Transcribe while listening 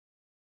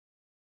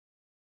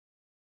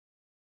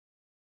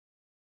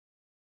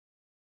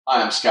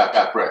Hi, I'm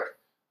Scott Brick.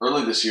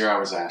 Early this year, I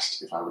was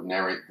asked if I would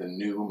narrate the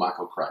new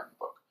Michael Crichton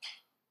book,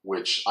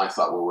 which I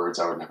thought were words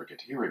I would never get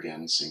to hear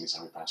again, seeing as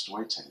how he passed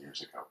away 10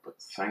 years ago. But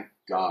thank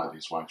God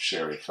his wife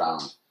Sherry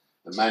found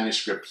the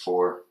manuscript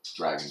for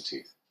Dragon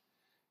Teeth.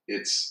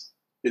 It's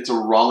it's a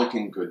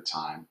rollicking good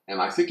time,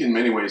 and I think in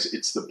many ways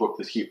it's the book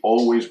that he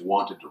always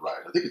wanted to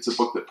write. I think it's a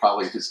book that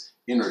probably his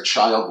inner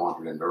child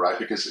wanted him to write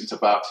because it's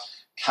about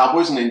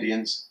cowboys and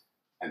Indians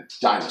and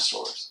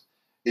dinosaurs.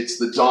 It's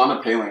the dawn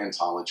of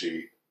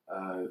paleontology,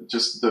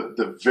 just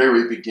the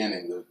very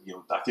beginning.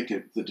 I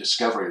think the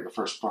discovery of the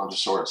first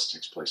brontosaurus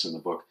takes place in the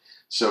book.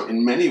 So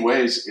in many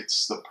ways,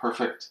 it's the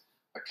perfect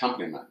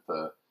accompaniment,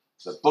 the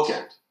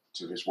bookend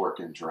to his work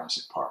in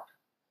Jurassic Park.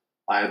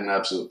 I had an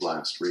absolute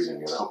blast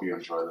reading it. I hope you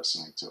enjoy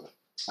listening to it.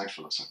 Thanks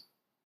for listening.